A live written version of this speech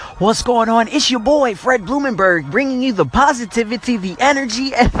What's going on? It's your boy, Fred Blumenberg, bringing you the positivity, the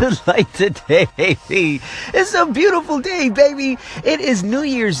energy, and the light today. It's a beautiful day, baby. It is New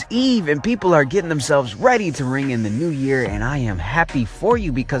Year's Eve, and people are getting themselves ready to ring in the new year, and I am happy for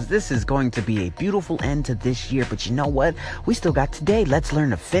you because this is going to be a beautiful end to this year. But you know what? We still got today. Let's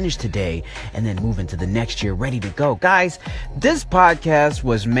learn to finish today and then move into the next year ready to go. Guys, this podcast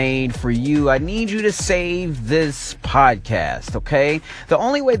was made for you. I need you to save this podcast, okay? The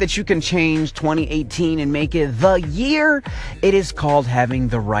only way that you can change 2018 and make it the year, it is called having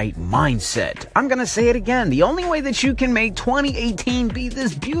the right mindset. I'm going to say it again. The only way that you can make 2018 be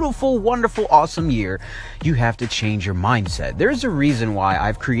this beautiful, wonderful, awesome year, you have to change your mindset. There's a reason why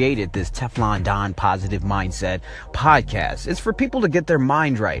I've created this Teflon Don Positive Mindset podcast. It's for people to get their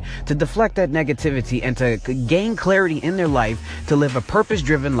mind right, to deflect that negativity and to gain clarity in their life, to live a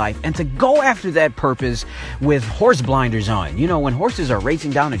purpose-driven life, and to go after that purpose with horse blinders on. You know, when horses are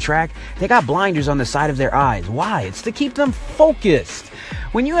racing down a track, they got blinders on the side of their eyes. Why? It's to keep them focused.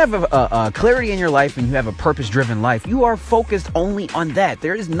 When you have a clarity in your life and you have a purpose-driven life, you are focused only on that.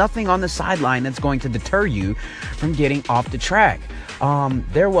 There is nothing on the sideline that's going to deter you from getting off the track.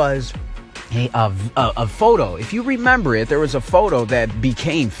 There was a photo. If you remember it, there was a photo that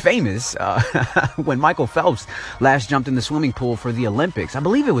became famous when Michael Phelps last jumped in the swimming pool for the Olympics. I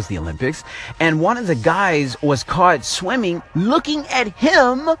believe it was the Olympics. And one of the guys was caught swimming, looking at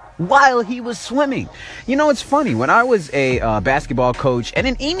him while he was swimming. You know, it's funny. When I was a basketball coach, and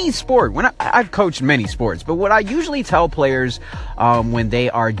in any sport, I've coached many sports, but what I usually tell players when they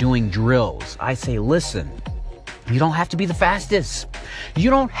are doing drills, I say, listen, you don't have to be the fastest. You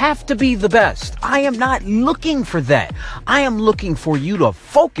don't have to be the best. I am not looking for that. I am looking for you to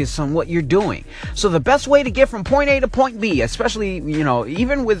focus on what you're doing. So the best way to get from point A to point B, especially, you know,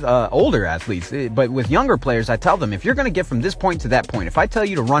 even with older athletes, but with younger players, I tell them, if you're going to get from this point to that point, if I tell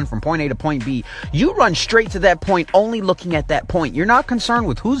you to run from point A to point B, you run straight to that point, only looking at that point. You're not concerned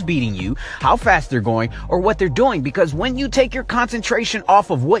with who's beating you, how fast they're going, or what they're doing, because when you take your concentration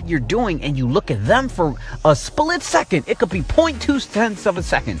off of what you're doing and you look at them for a split second, it could be 0.2 of a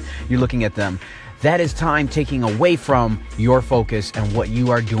second, you're looking at them. That is time taking away from your focus and what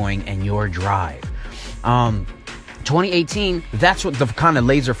you are doing and your drive. 2018, that's what the kind of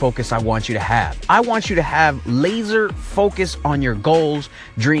laser focus I want you to have. I want you to have laser focus on your goals,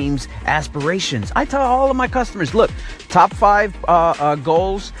 dreams, aspirations. I tell all of my customers, look, top 5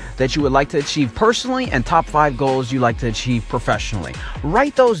 goals that you would like to achieve personally and top 5 goals you like to achieve professionally.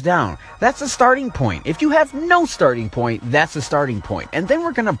 Write those down. That's a starting point. If you have no starting point, that's a starting point. And then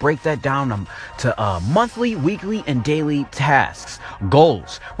we're going to break that down to monthly, weekly, and daily tasks,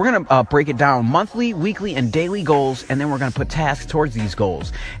 goals. We're going to break it down monthly, weekly, and daily goals, and then we're going to put tasks towards these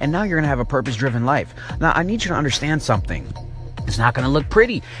goals. And now you're going to have a purpose-driven life. Now, I need you to understand something. It's not going to look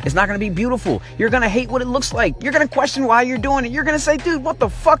pretty. It's not going to be beautiful. You're going to hate what it looks like. You're going to question why you're doing it. You're going to say, dude, what the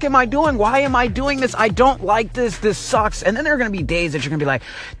fuck am I doing? Why am I doing this? I don't like this. This sucks. And then there are going to be days that you're going to be like,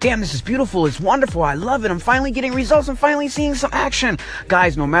 damn, this is beautiful. It's wonderful. I love it. I'm finally getting results. I'm finally seeing some action.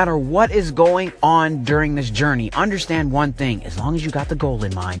 Guys, no matter what is going on during this journey, understand one thing. As long as you got the goal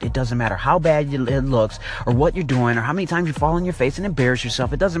in mind, it doesn't matter how bad it looks or what you're doing or how many times you fall on your face and embarrass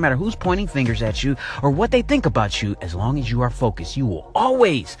yourself. It doesn't matter who's pointing fingers at you or what they think about you. As long as you are focused, you will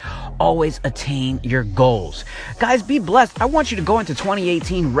always attain your goals. Guys, be blessed. I want you to go into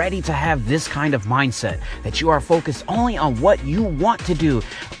 2018 ready to have this kind of mindset, that you are focused only on what you want to do,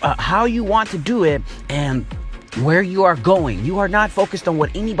 how you want to do it, and where you are going. You are not focused on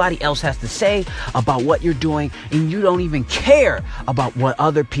what anybody else has to say about what you're doing, and you don't even care about what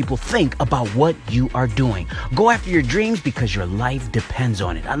other people think about what you are doing. Go after your dreams because your life depends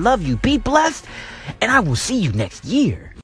on it. I love you. Be blessed, and I will see you next year.